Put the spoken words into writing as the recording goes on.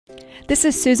This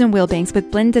is Susan Wheelbanks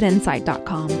with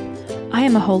BlendedInsight.com. I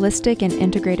am a holistic and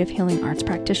integrative healing arts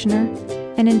practitioner,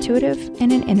 an intuitive,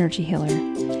 and an energy healer.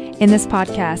 In this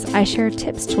podcast, I share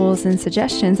tips, tools, and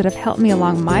suggestions that have helped me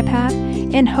along my path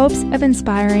in hopes of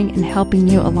inspiring and helping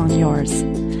you along yours.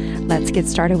 Let's get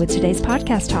started with today's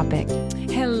podcast topic.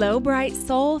 Hello, bright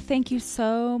soul. Thank you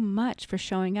so much for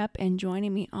showing up and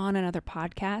joining me on another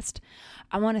podcast.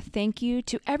 I want to thank you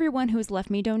to everyone who has left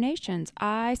me donations.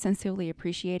 I sincerely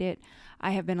appreciate it.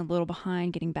 I have been a little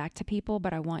behind getting back to people,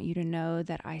 but I want you to know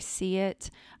that I see it,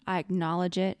 I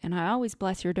acknowledge it, and I always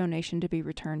bless your donation to be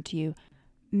returned to you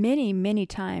many, many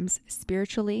times,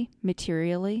 spiritually,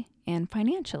 materially, and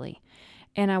financially.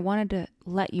 And I wanted to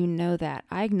let you know that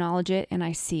I acknowledge it and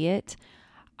I see it.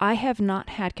 I have not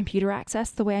had computer access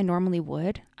the way I normally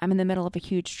would. I'm in the middle of a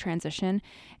huge transition.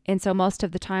 And so most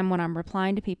of the time when I'm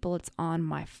replying to people, it's on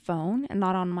my phone and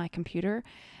not on my computer.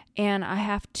 And I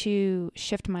have to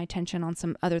shift my attention on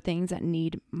some other things that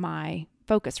need my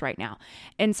focus right now.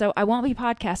 And so I won't be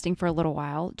podcasting for a little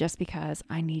while just because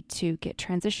I need to get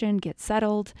transitioned, get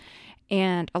settled.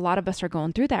 And a lot of us are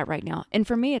going through that right now. And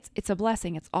for me, it's a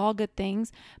blessing. It's all good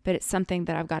things, but it's something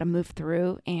that I've got to move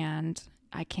through, and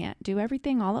I can't do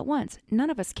everything all at once. None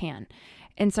of us can.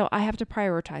 And so I have to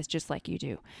prioritize just like you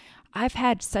do. I've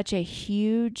had such a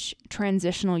huge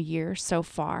transitional year so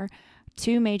far.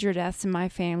 2 major deaths in my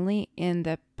family in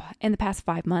the past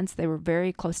 5 months. They were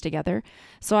very close together.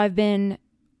 So I've been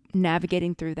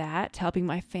navigating through that, helping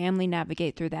my family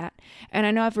navigate through that. And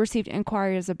I know I've received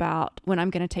inquiries about when I'm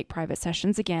going to take private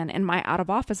sessions again, and my out of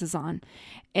office is on.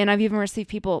 And I've even received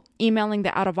people emailing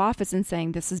the out of office and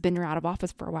saying, this has been your out of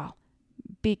office for a while,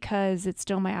 because it's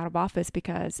still my out of office,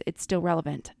 because it's still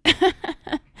relevant.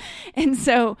 And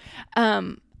so,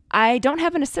 I don't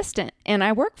have an assistant and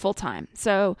I work full time.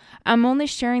 So I'm only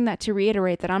sharing that to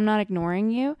reiterate that I'm not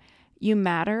ignoring you. You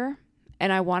matter.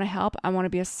 And I want to help. I want to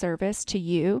be a service to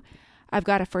you. I've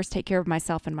got to first take care of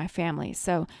myself and my family.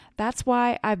 So that's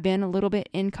why I've been a little bit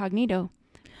incognito.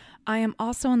 I am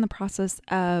also in the process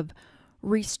of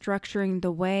restructuring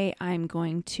the way I'm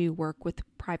going to work with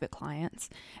private clients.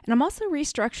 And I'm also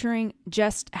restructuring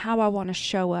just how I want to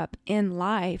show up in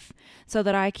life so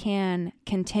that I can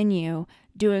continue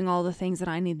doing all the things that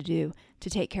I need to do to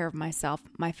take care of myself,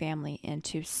 my family, and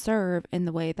to serve in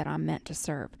the way that I'm meant to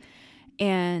serve.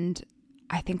 And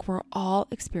I think we're all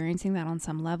experiencing that on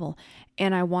some level.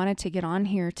 And I wanted to get on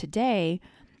here today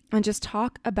and just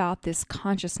talk about this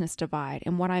consciousness divide.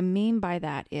 And what I mean by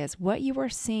that is what you are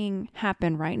seeing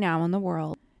happen right now in the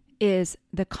world is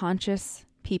the conscious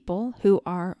people who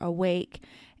are awake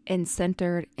and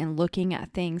centered and looking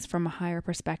at things from a higher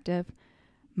perspective.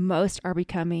 Most are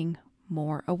becoming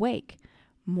more awake,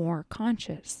 more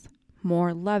conscious,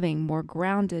 more loving, more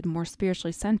grounded, more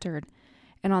spiritually centered.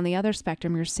 And on the other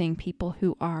spectrum, you're seeing people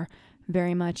who are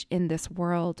very much in this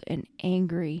world and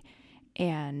angry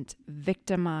and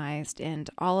victimized and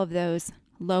all of those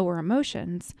lower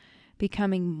emotions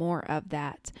becoming more of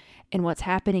that. And what's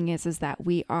happening is that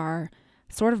we are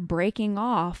sort of breaking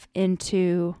off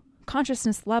into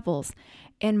consciousness levels.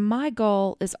 And my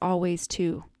goal is always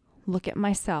to look at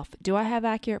myself. Do I have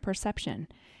accurate perception?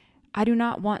 I do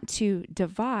not want to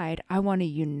divide. I want to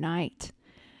unite.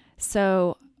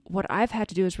 So what I've had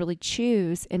to do is really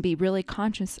choose and be really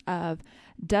conscious of,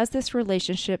 does this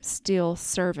relationship still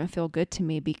serve and feel good to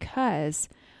me? Because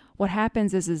what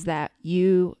happens is that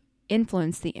you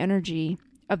influence the energy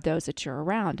of those that you're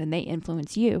around, and they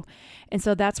influence you. And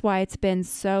so that's why it's been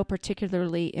so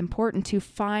particularly important to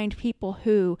find people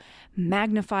who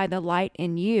magnify the light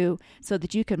in you so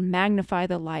that you can magnify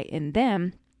the light in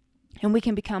them, and we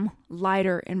can become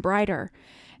lighter and brighter.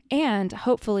 And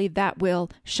hopefully that will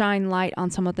shine light on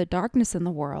some of the darkness in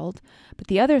the world. But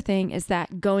the other thing is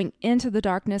that going into the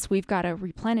darkness, we've got to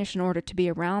replenish in order to be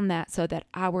around that so that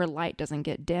our light doesn't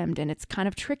get dimmed. And it's kind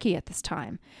of tricky at this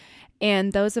time.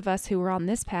 And those of us who are on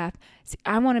this path,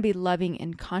 I want to be loving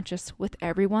and conscious with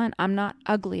everyone. I'm not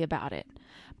ugly about it.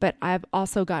 But I've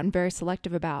also gotten very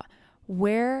selective about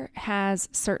where has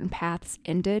certain paths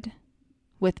ended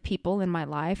with people in my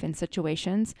life and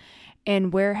situations,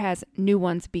 and where has new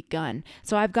ones begun.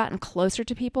 So I've gotten closer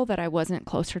to people that I wasn't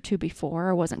closer to before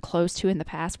or wasn't close to in the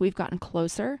past. We've gotten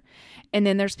closer. And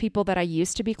then there's people that I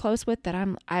used to be close with that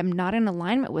I'm not in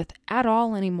alignment with at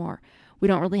all anymore. We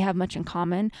don't really have much in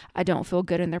common. I don't feel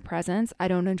good in their presence. I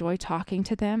don't enjoy talking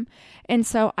to them. And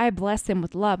so I bless them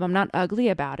with love. I'm not ugly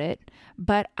about it,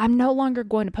 but I'm no longer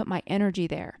going to put my energy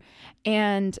there.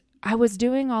 And I was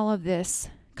doing all of this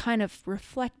kind of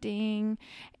reflecting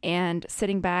and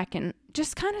sitting back and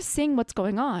just kind of seeing what's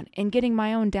going on and getting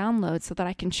my own downloads so that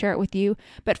I can share it with you.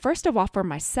 But first of all, for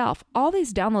myself, all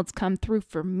these downloads come through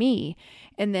for me.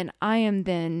 And then I am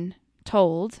then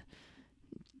told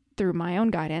through my own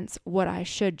guidance what I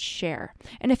should share.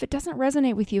 And if it doesn't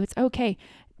resonate with you, it's okay.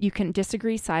 You can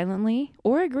disagree silently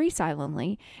or agree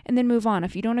silently and then move on.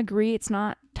 If you don't agree, it's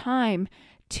not time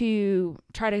to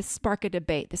try to spark a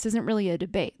debate. This isn't really a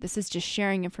debate. This is just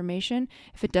sharing information.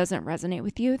 If it doesn't resonate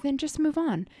with you, then just move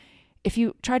on. If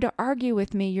you try to argue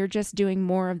with me, you're just doing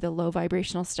more of the low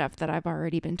vibrational stuff that I've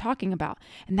already been talking about.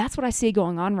 And that's what I see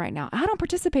going on right now. I don't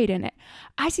participate in it.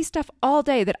 I see stuff all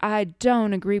day that I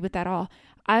don't agree with at all.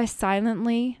 I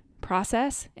silently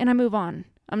process and I move on.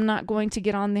 I'm not going to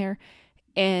get on there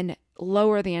and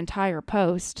lower the entire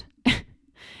post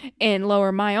and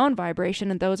lower my own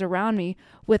vibration and those around me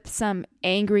with some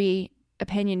angry,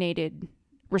 opinionated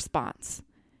response.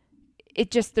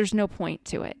 There's no point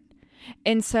to it.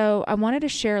 And so I wanted to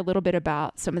share a little bit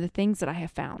about some of the things that I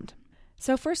have found.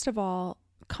 So first of all,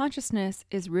 consciousness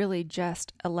is really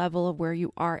just a level of where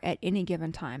you are at any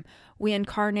given time. We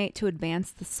incarnate to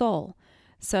advance the soul.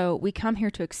 So we come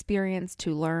here to experience,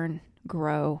 to learn,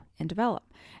 grow, and develop.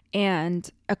 And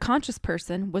a conscious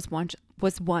person was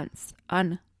once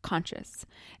unconscious.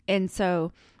 And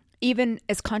so even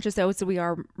as conscious as we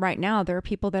are right now, there are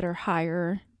people that are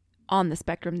higher on the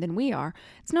spectrum than we are.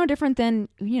 It's no different than,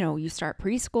 you start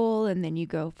preschool and then you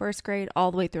go first grade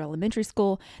all the way through elementary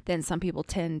school. Then some people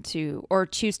tend to, or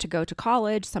choose to go to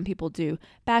college. Some people do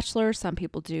bachelor, some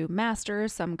people do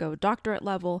master's, some go doctorate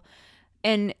level.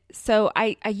 And so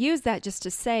I use that just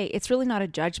to say it's really not a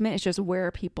judgment. It's just where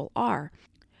people are.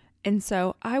 And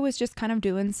so I was just kind of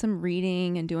doing some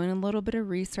reading and doing a little bit of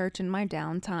research in my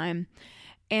downtime.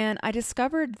 And I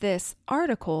discovered this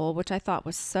article, which I thought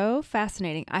was so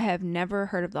fascinating. I have never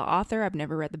heard of the author. I've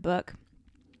never read the book,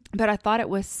 but I thought it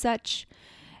was such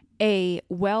a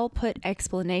well-put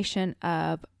explanation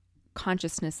of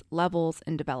consciousness levels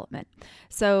and development.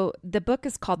 So the book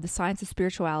is called The Science of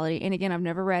Spirituality. And again, I've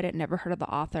never read it, never heard of the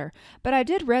author, but I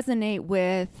did resonate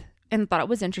with and thought it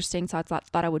was interesting. So I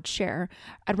thought I would share.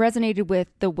 I resonated with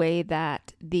the way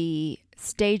that the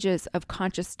stages of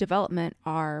conscious development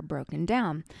are broken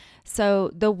down. So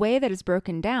the way that it's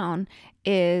broken down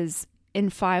is in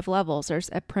 5 levels. There's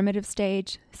a primitive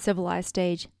stage, civilized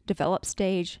stage, developed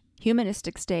stage,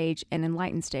 humanistic stage, and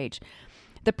enlightened stage.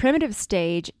 The primitive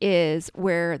stage is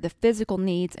where the physical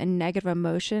needs and negative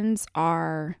emotions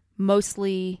are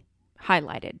mostly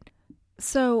highlighted.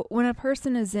 So when a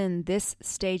person is in this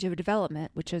stage of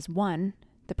development, which is 1,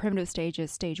 the primitive stage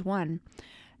is stage 1,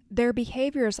 their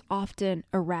behavior is often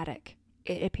erratic.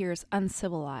 It appears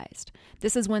uncivilized.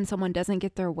 This is when someone doesn't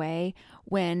get their way,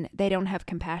 when they don't have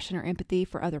compassion or empathy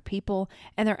for other people,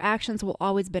 and their actions will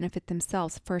always benefit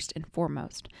themselves first and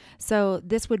foremost. So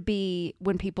this would be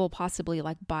when people possibly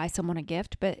buy someone a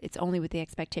gift, but it's only with the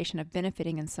expectation of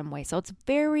benefiting in some way. So it's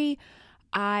very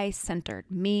I-centered,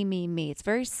 me. It's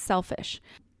very selfish.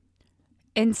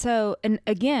 And so, and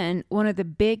again, one of the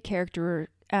big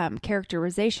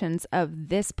characterizations of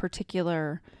this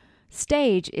particular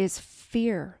stage is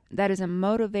fear. That is a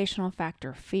motivational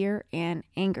factor, fear and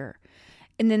anger.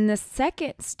 And then the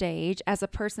second stage, as a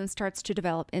person starts to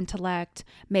develop intellect,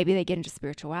 maybe they get into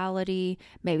spirituality,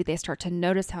 maybe they start to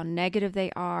notice how negative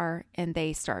they are, and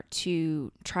they start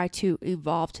to try to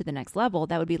evolve to the next level.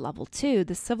 That would be level 2,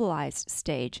 the civilized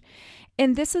stage.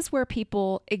 And this is where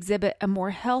people exhibit a more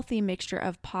healthy mixture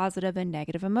of positive and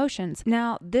negative emotions.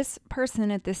 Now, this person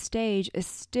at this stage is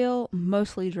still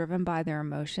mostly driven by their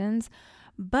emotions,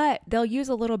 but they'll use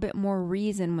a little bit more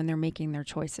reason when they're making their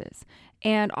choices.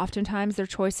 And oftentimes their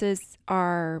choices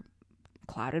are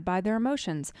clouded by their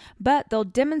emotions, but they'll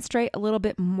demonstrate a little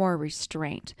bit more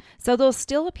restraint. So they'll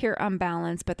still appear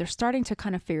unbalanced, but they're starting to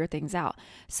kind of figure things out.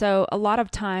 So a lot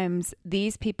of times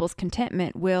these people's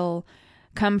contentment will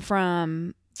come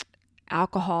from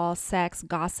alcohol, sex,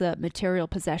 gossip, material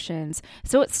possessions.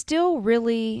 So it's still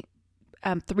really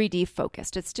 3D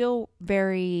focused. It's still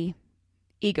very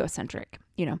egocentric,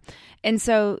 And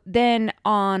so then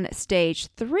on stage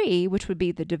 3, which would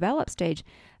be the developed stage,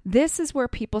 this is where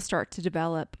people start to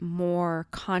develop more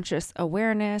conscious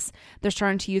awareness. They're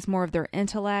starting to use more of their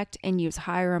intellect and use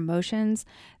higher emotions.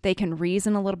 They can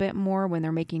reason a little bit more when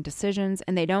they're making decisions,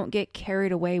 and they don't get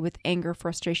carried away with anger,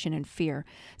 frustration, and fear.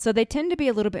 So they tend to be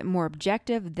a little bit more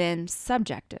objective than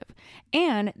subjective.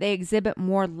 And they exhibit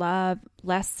more love,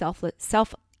 less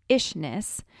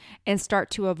selfishness, and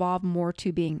start to evolve more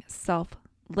to being selfless.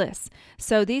 lists.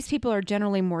 So these people are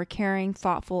generally more caring,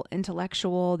 thoughtful,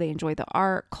 intellectual. They enjoy the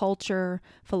art, culture,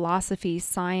 philosophy,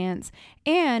 science,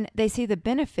 and they see the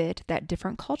benefit that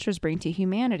different cultures bring to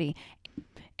humanity.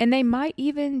 And they might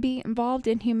even be involved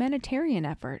in humanitarian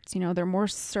efforts. They're more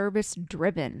service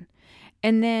driven.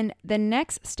 And then the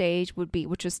next stage would be,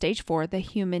 which is stage 4, the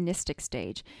humanistic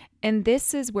stage. And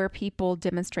this is where people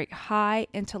demonstrate high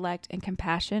intellect and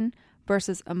compassion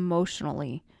versus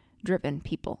emotionally driven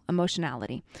people,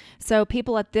 emotionality. So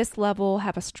people at this level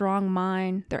have a strong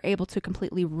mind. They're able to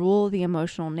completely rule the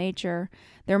emotional nature.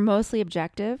 They're mostly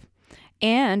objective.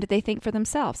 And they think for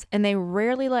themselves, and they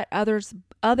rarely let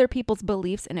other people's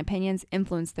beliefs and opinions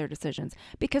influence their decisions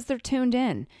because they're tuned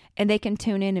in, and they can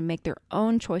tune in and make their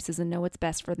own choices and know what's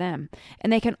best for them.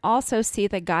 And they can also see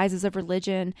the guises of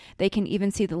religion. They can even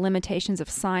see the limitations of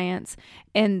science.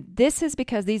 And this is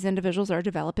because these individuals are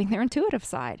developing their intuitive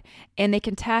side, and they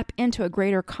can tap into a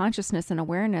greater consciousness and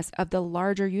awareness of the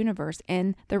larger universe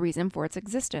and the reason for its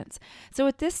existence. So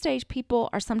at this stage, people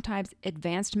are sometimes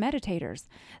advanced meditators.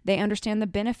 They understand the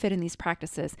benefit in these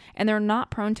practices, and they're not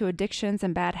prone to addictions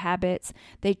and bad habits.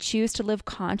 They choose to live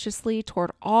consciously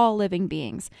toward all living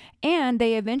beings, and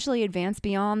they eventually advance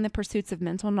beyond the pursuits of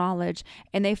mental knowledge,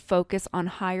 and they focus on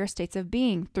higher states of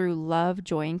being through love,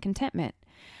 joy, and contentment.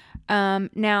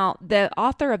 Now, the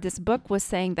author of this book was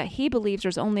saying that he believes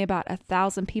there's only about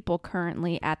 1,000 people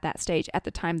currently at that stage at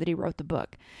the time that he wrote the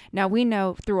book. Now, we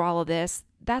know through all of this,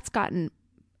 that's gotten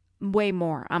way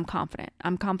more. I'm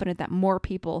confident that more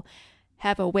people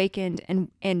have awakened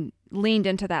and leaned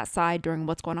into that side during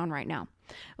what's going on right now.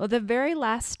 Well, the very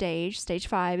last stage, stage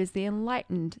 5, is the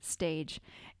enlightened stage.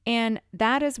 And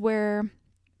that is where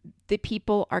the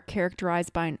people are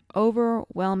characterized by an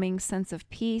overwhelming sense of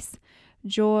peace,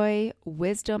 joy,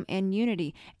 wisdom, and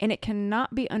unity. And it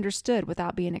cannot be understood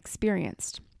without being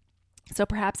experienced. So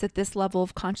perhaps at this level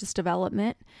of conscious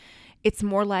development, it's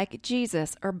more like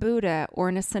Jesus or Buddha or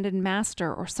an ascended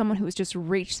master or someone who has just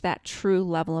reached that true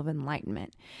level of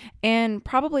enlightenment. And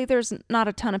probably there's not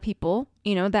a ton of people,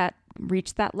 that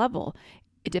reach that level.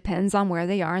 It depends on where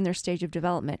they are in their stage of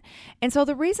development. And so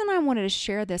the reason I wanted to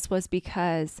share this was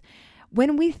because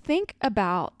when we think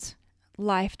about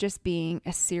life just being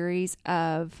a series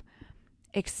of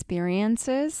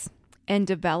experiences and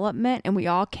development, and we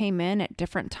all came in at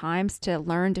different times to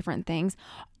learn different things.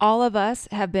 All of us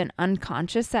have been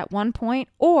unconscious at one point,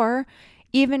 or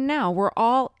even now, we're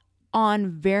all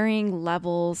on varying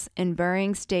levels and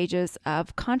varying stages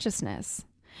of consciousness.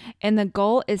 And the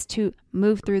goal is to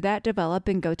move through that, develop,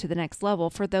 and go to the next level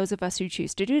for those of us who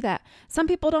choose to do that. Some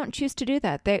people don't choose to do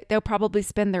that. They'll probably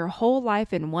spend their whole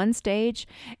life in one stage,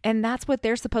 and that's what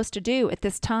they're supposed to do at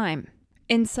this time.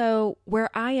 And so where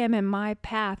I am in my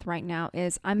path right now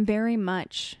is I'm very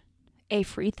much a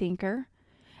free thinker,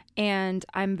 and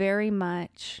I'm very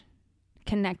much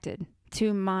connected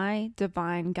to my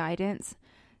divine guidance,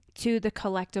 to the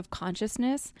collective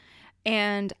consciousness,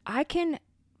 and I can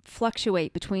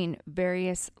fluctuate between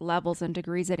various levels and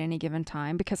degrees at any given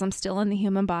time because I'm still in the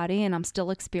human body and I'm still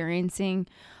experiencing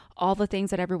all the things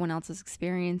that everyone else is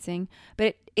experiencing.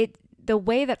 But the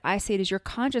way that I see it is your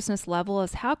consciousness level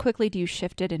is how quickly do you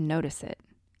shift it and notice it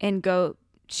and go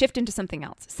shift into something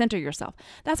else, center yourself.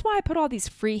 That's why I put all these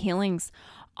free healings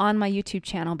on my YouTube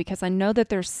channel, because I know that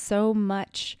there's so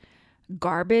much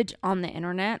garbage on the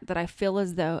internet that I feel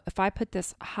as though if I put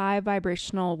this high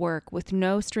vibrational work with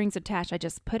no strings attached, I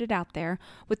just put it out there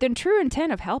with the true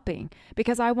intent of helping,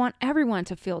 because I want everyone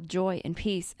to feel joy and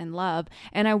peace and love,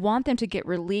 and I want them to get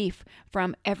relief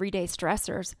from everyday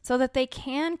stressors so that they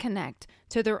can connect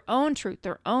to their own truth,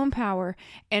 their own power,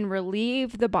 and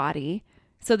relieve the body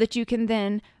so that you can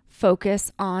then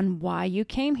focus on why you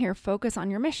came here, focus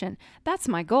on your mission. That's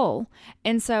my goal.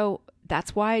 And so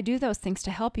that's why I do those things,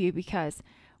 to help you, because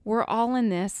we're all in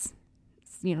this,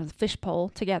 the fishbowl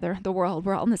together, the world,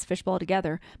 we're all in this fishbowl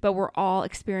together, but we're all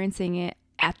experiencing it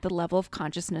at the level of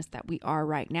consciousness that we are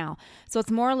right now. So it's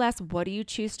more or less, what do you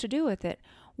choose to do with it?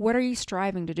 What are you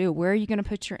striving to do? Where are you going to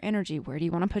put your energy? Where do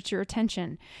you want to put your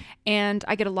attention? And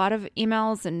I get a lot of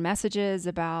emails and messages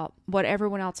about what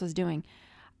everyone else is doing.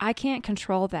 I can't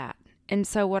control that. And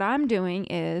so what I'm doing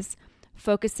is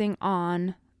focusing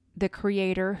on the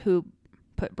Creator who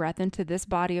put breath into this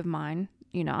body of mine.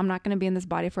 I'm not going to be in this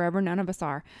body forever. None of us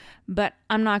are. But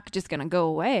I'm not just going to go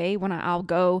away when I'll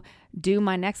go do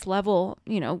my next level,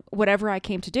 whatever I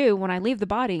came to do. When I leave the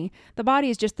body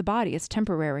is just the body. It's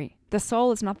temporary. The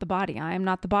soul is not the body. I am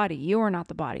not the body. You are not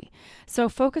the body. So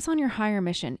focus on your higher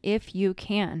mission if you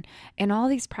can. And all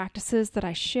these practices that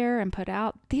I share and put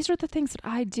out, these are the things that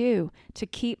I do to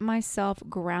keep myself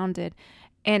grounded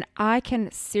And I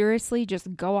can seriously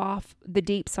just go off the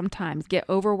deep sometimes, get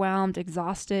overwhelmed,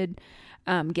 exhausted,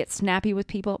 get snappy with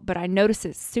people. But I notice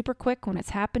it super quick when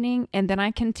it's happening. And then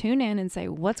I can tune in and say,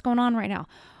 what's going on right now?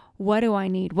 What do I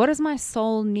need? What does my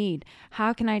soul need?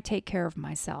 How can I take care of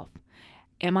myself?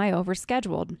 Am I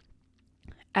overscheduled?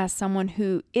 As someone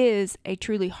who is a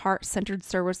truly heart-centered,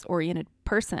 service-oriented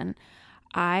person,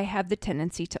 I have the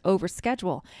tendency to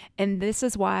overschedule. And this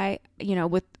is why,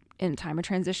 in time of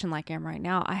transition like I am right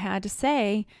now, I had to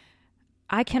say,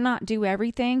 I cannot do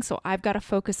everything. So I've got to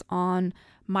focus on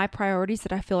my priorities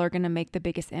that I feel are going to make the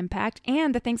biggest impact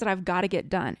and the things that I've got to get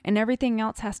done. And everything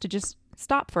else has to just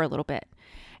stop for a little bit.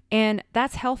 And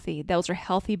that's healthy. Those are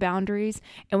healthy boundaries.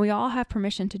 And we all have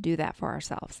permission to do that for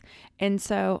ourselves. And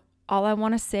so all I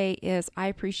want to say is I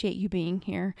appreciate you being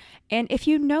here. And if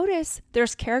you notice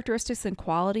there's characteristics and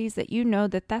qualities that you know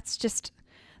that that's just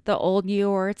the old you,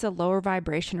 or it's a lower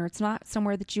vibration, or it's not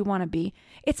somewhere that you want to be,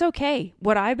 it's okay.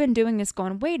 What I've been doing is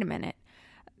going, wait a minute,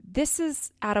 this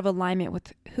is out of alignment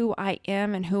with who I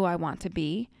am and who I want to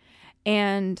be.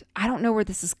 And I don't know where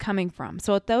this is coming from.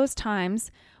 So at those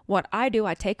times, what I do,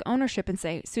 I take ownership and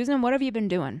say, Susan, what have you been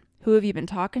doing? Who have you been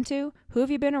talking to? Who have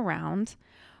you been around?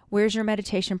 Where's your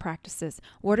meditation practices?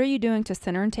 What are you doing to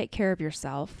center and take care of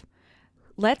yourself?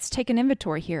 Let's take an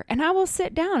inventory here. And I will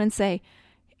sit down and say,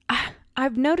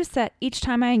 I've noticed that each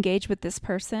time I engage with this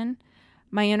person,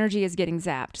 my energy is getting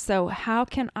zapped. So how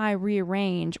can I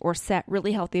rearrange or set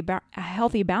really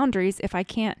healthy boundaries if I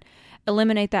can't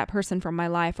eliminate that person from my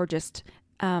life or just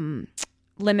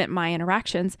limit my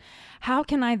interactions? How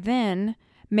can I then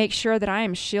make sure that I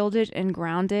am shielded and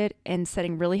grounded and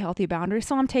setting really healthy boundaries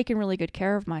so I'm taking really good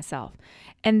care of myself?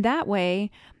 And that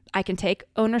way, I can take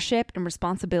ownership and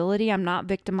responsibility. I'm not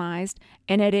victimized.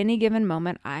 And at any given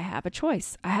moment, I have a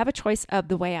choice. I have a choice of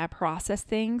the way I process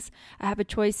things. I have a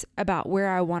choice about where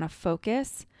I want to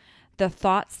focus, the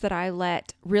thoughts that I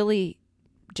let really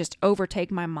just overtake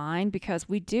my mind, because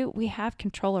we have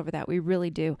control over that. We really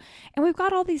do. And we've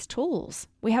got all these tools.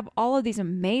 We have all of these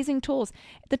amazing tools.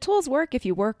 The tools work if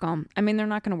you work them. I mean, they're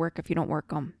not going to work if you don't work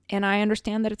them. And I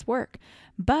understand that it's work,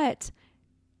 but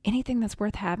anything that's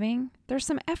worth having, there's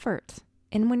some effort.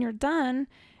 And when you're done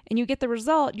and you get the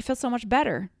result, you feel so much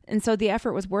better. And so the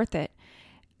effort was worth it.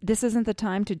 This isn't the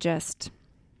time to just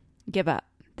give up.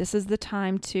 This is the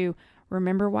time to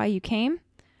remember why you came,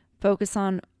 focus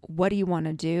on what do you want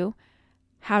to do,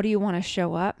 how do you want to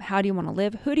show up, how do you want to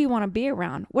live, who do you want to be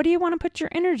around, what do you want to put your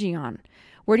energy on,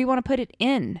 where do you want to put it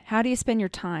in, how do you spend your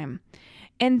time,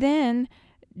 and then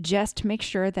just make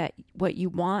sure that what you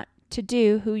want to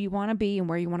do, who you want to be, and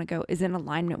where you want to go is in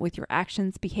alignment with your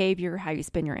actions, behavior, how you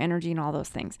spend your energy, and all those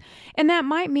things. And that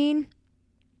might mean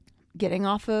getting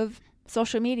off of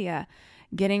social media,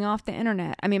 getting off the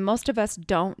internet. I mean, most of us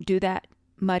don't do that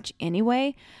much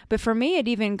anyway, but for me, it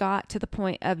even got to the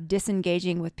point of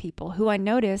disengaging with people who I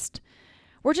noticed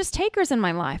were just takers in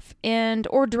my life,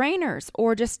 or drainers,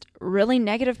 or just really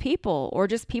negative people, or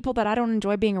just people that I don't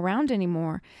enjoy being around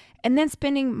anymore. And then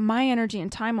spending my energy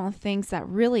and time on things that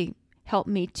really help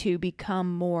me to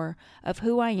become more of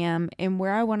who I am and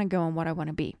where I want to go and what I want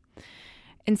to be.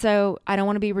 And so I don't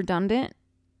want to be redundant,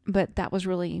 but that was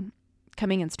really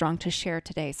coming in strong to share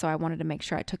today. So I wanted to make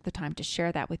sure I took the time to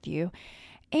share that with you.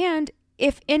 And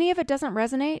if any of it doesn't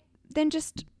resonate, then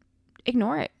just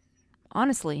ignore it.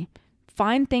 Honestly,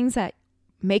 find things that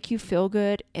make you feel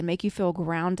good and make you feel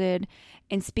grounded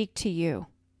and speak to you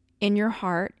in your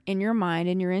heart, in your mind,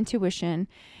 in your intuition,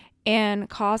 and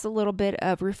cause a little bit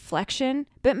of reflection,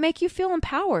 but make you feel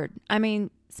empowered. I mean,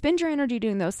 spend your energy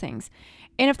doing those things.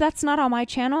 And if that's not on my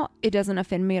channel, it doesn't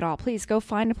offend me at all. Please go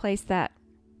find a place that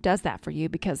does that for you,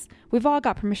 because we've all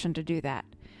got permission to do that.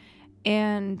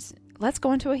 And let's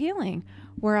go into a healing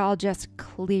where I'll just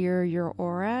clear your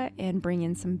aura and bring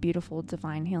in some beautiful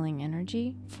divine healing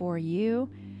energy for you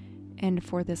and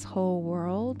for this whole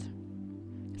world.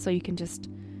 So you can just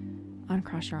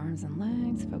uncross your arms and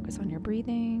legs, focus on your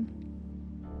breathing.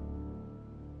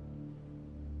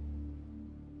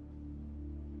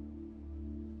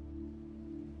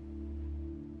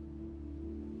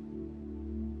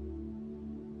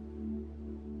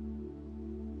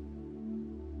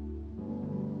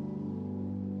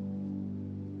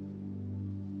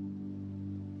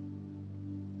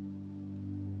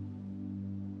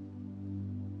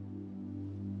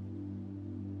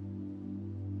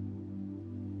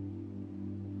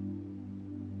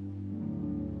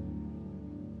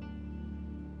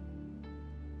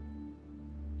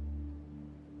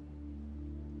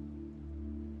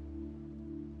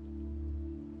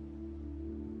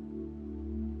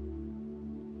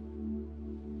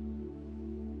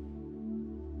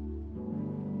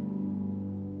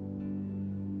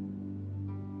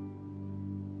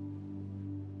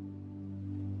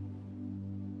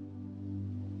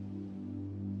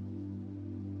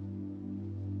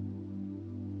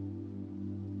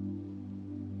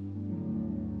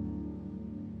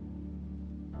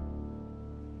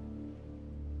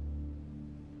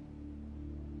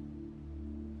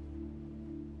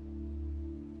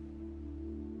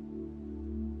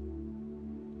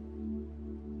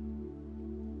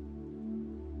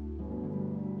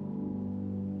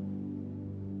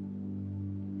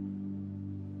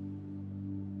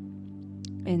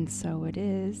 And so it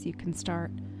is. You can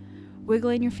start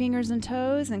wiggling your fingers and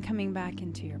toes and coming back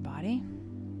into your body.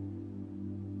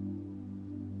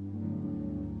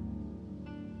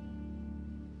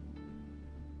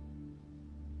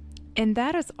 And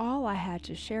that is all I had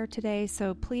to share today.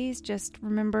 So please just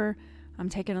remember, I'm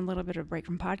taking a little bit of a break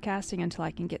from podcasting until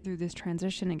I can get through this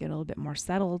transition and get a little bit more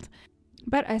settled.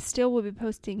 But I still will be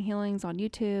posting healings on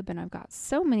YouTube, and I've got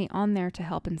so many on there to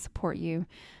help and support you.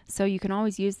 So you can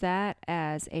always use that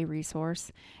as a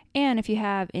resource. And if you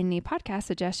have any podcast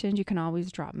suggestions, you can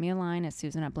always drop me a line at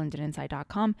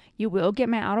susan@blendedinsight.com. You will get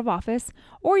my out of office,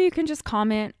 or you can just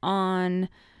comment on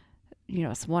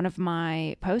it's one of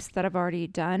my posts that I've already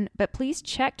done, but please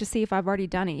check to see if I've already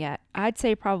done it yet. I'd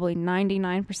say probably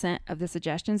 99% of the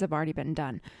suggestions have already been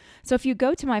done. So if you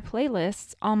go to my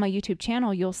playlists on my YouTube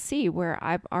channel, you'll see where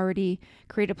I've already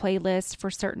created a playlist for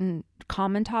certain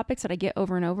common topics that I get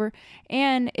over and over.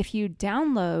 And if you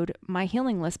download my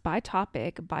healing list by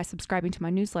topic by subscribing to my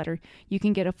newsletter, you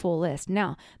can get a full list.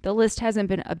 Now, the list hasn't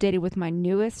been updated with my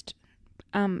newest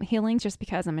healings just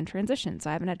because I'm in transition, so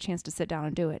I haven't had a chance to sit down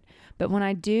and do it. But when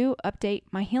I do update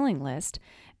my healing list,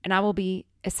 and I will be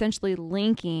essentially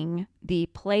linking the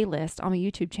playlist on my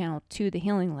YouTube channel to the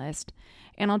healing list,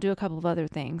 and I'll do a couple of other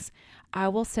things, I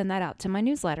will send that out to my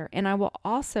newsletter. And I will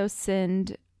also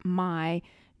send my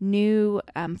new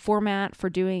format for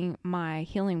doing my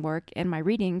healing work and my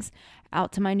readings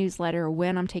out to my newsletter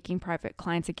when I'm taking private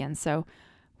clients again. So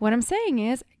what I'm saying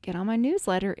is, get on my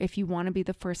newsletter if you want to be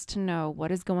the first to know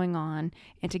what is going on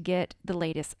and to get the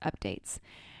latest updates.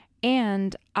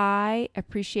 And I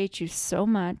appreciate you so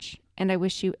much, and I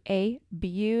wish you a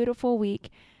beautiful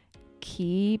week.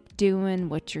 Keep doing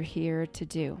what you're here to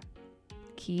do.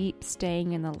 Keep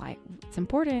staying in the light. It's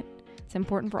important. It's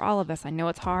important for all of us. I know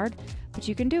it's hard, but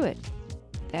you can do it.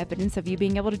 The evidence of you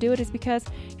being able to do it is because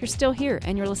you're still here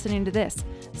and you're listening to this.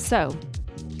 So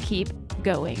keep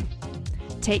going.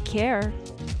 Take care.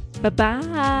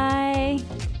 Bye-bye.